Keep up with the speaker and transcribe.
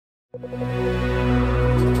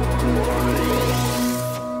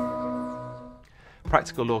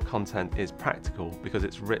Practical law content is practical because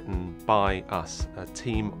it's written by us, a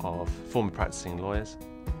team of former practicing lawyers,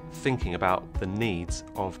 thinking about the needs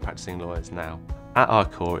of practicing lawyers now. At our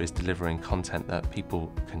core is delivering content that people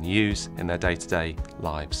can use in their day-to-day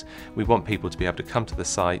lives. We want people to be able to come to the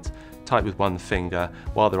site, type with one finger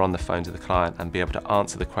while they're on the phone to the client and be able to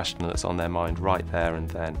answer the question that's on their mind right there and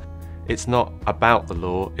then. It's not about the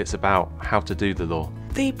law, it's about how to do the law.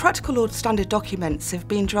 The practical law standard documents have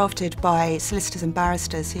been drafted by solicitors and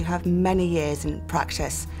barristers who have many years in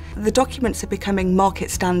practice. The documents are becoming market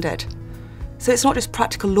standard. So it's not just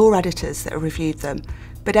practical law editors that have reviewed them,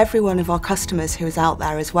 but every one of our customers who is out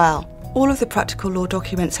there as well. All of the practical law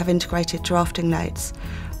documents have integrated drafting notes,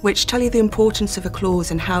 which tell you the importance of a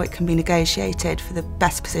clause and how it can be negotiated for the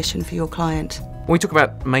best position for your client. When we talk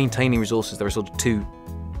about maintaining resources, there are sort of two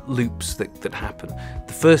loops that happen.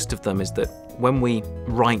 The first of them is that when we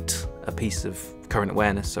write a piece of current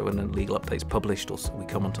awareness, so when a legal update is published or we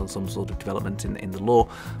comment on some sort of development in the law,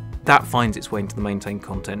 that finds its way into the maintained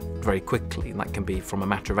content very quickly, and that can be from a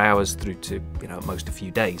matter of hours through to, at most a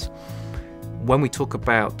few days. When we talk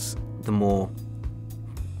about the more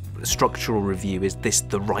structural review, is this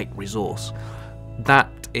the right resource? That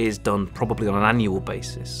is done probably on an annual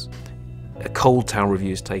basis. A cold towel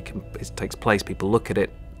review takes place, people look at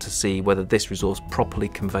it to see whether this resource properly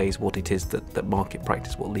conveys what it is that market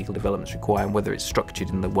practice, what legal developments require, and whether it's structured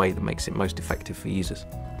in the way that makes it most effective for users.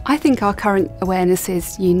 I think our current awareness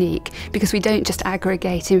is unique because we don't just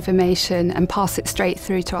aggregate information and pass it straight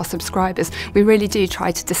through to our subscribers. We really do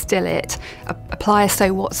try to distill it, apply a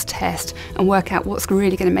so what's test and work out what's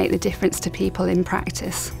really going to make the difference to people in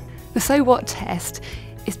practice. The so what test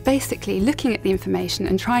is basically looking at the information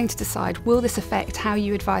and trying to decide, will this affect how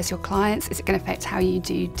you advise your clients? Is it going to affect how you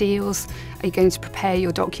do deals? Are you going to prepare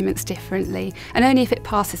your documents differently? And only if it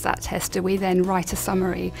passes that test do we then write a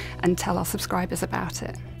summary and tell our subscribers about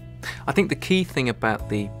it. I think the key thing about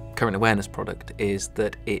the current awareness product is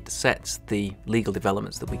that it sets the legal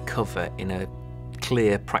developments that we cover in a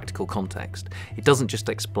clear, practical context. It doesn't just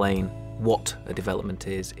explain what a development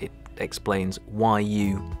is, it explains why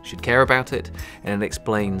you should care about it, and it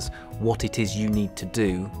explains what it is you need to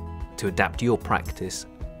do to adapt your practice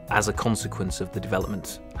as a consequence of the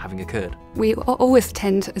development having occurred. We always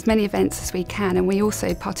attend as many events as we can, and we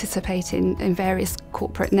also participate in various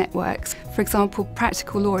corporate networks. For example,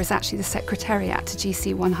 Practical Law is actually the secretariat to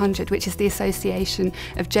GC 100, which is the Association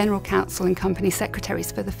of General Counsel and Company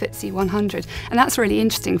Secretaries for the FTSE 100. And that's really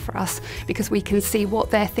interesting for us because we can see what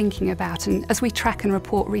they're thinking about, and as we track and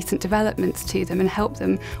report recent developments to them and help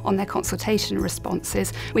them on their consultation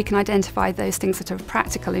responses, we can identify those things that are of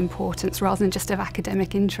practical importance rather than just of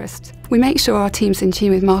academic interest. We make sure our team's in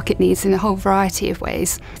tune with market needs in a whole variety of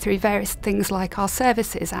ways through various things like our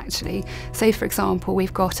services actually. So for example,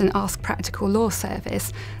 we've got an Ask Practical Law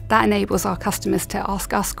service that enables our customers to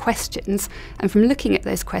ask us questions, and from looking at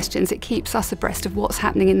those questions it keeps us abreast of what's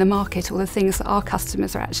happening in the market or the things that our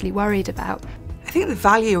customers are actually worried about. I think the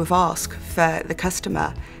value of Ask for the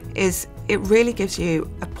customer is it really gives you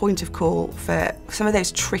a point of call for some of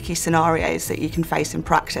those tricky scenarios that you can face in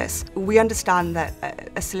practice. We understand that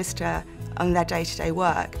a solicitor on their day-to-day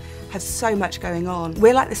work has so much going on.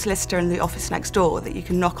 We're like the solicitor in the office next door that you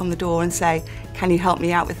can knock on the door and say, can you help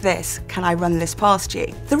me out with this? Can I run this past you?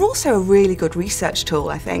 They're also a really good research tool,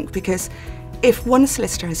 I think, because if one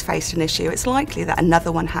solicitor has faced an issue, it's likely that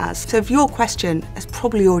another one has. So if your question has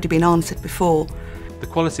probably already been answered before. The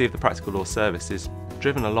quality of the Practical Law service is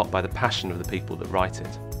driven a lot by the passion of the people that write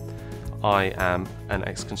it. I am an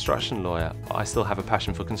ex-construction lawyer. I still have a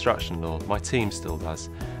passion for construction law. My team still does.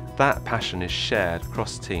 That passion is shared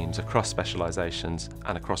across teams, across specialisations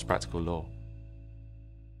and across practical law.